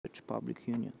Czech Republic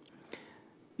Union.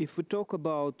 If we talk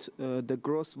about the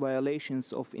gross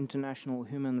violations of international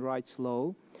human rights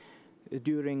law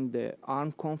during the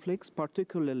armed conflicts,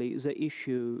 particularly the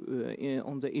issue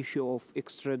on the issue of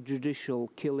extrajudicial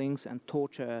killings and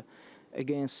torture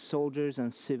against soldiers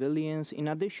and civilians, in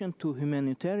addition to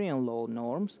humanitarian law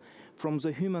norms, from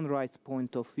the human rights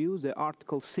point of view, the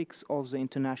Article 6 of the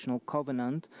International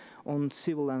Covenant on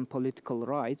Civil and Political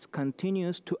Rights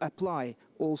continues to apply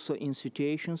also in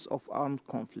situations of armed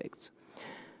conflicts.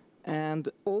 And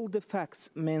all the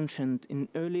facts mentioned in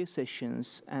earlier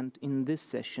sessions and in this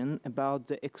session about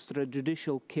the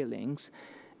extrajudicial killings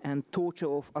and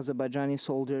torture of Azerbaijani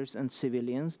soldiers and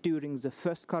civilians during the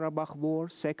First Karabakh War,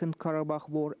 Second Karabakh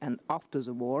War, and after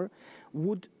the war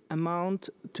would amount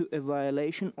to a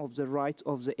violation of the rights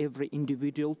of every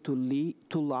individual to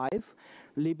life,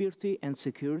 liberty and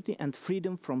security, and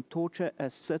freedom from torture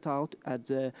as set out at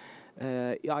the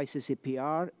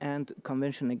ICCPR and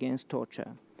Convention Against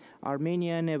Torture.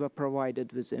 Armenia never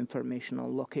provided with information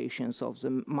on locations of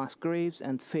the mass graves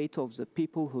and fate of the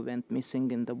people who went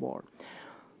missing in the war.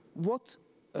 What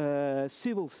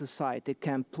civil society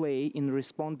can play in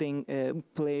responding,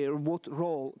 what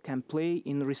role can play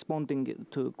in responding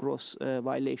to gross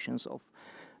violations of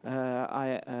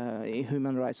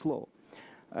human rights law?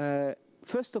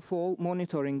 First of all,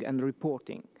 monitoring and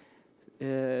reporting.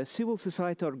 Civil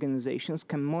society organizations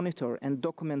can monitor and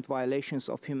document violations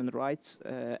of human rights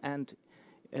and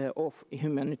of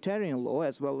humanitarian law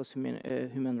as well as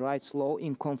human rights law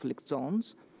in conflict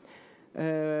zones.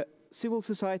 Civil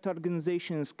society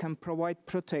organizations can provide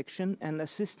protection and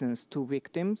assistance to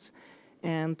victims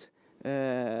and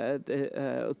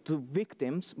to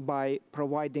victims by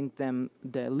providing them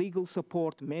the legal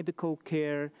support, medical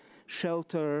care,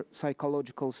 shelter,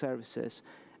 psychological services.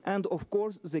 And of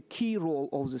course, the key role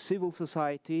of the civil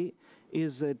society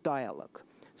is dialogue.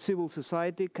 Civil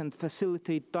society can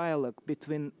facilitate dialogue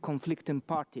between conflicting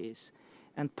parties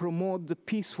and promote the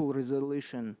peaceful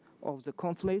resolution of the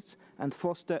conflicts and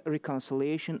foster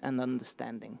reconciliation and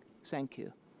understanding. Thank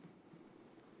you.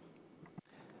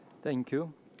 Thank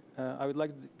you. I would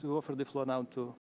like to offer the floor now to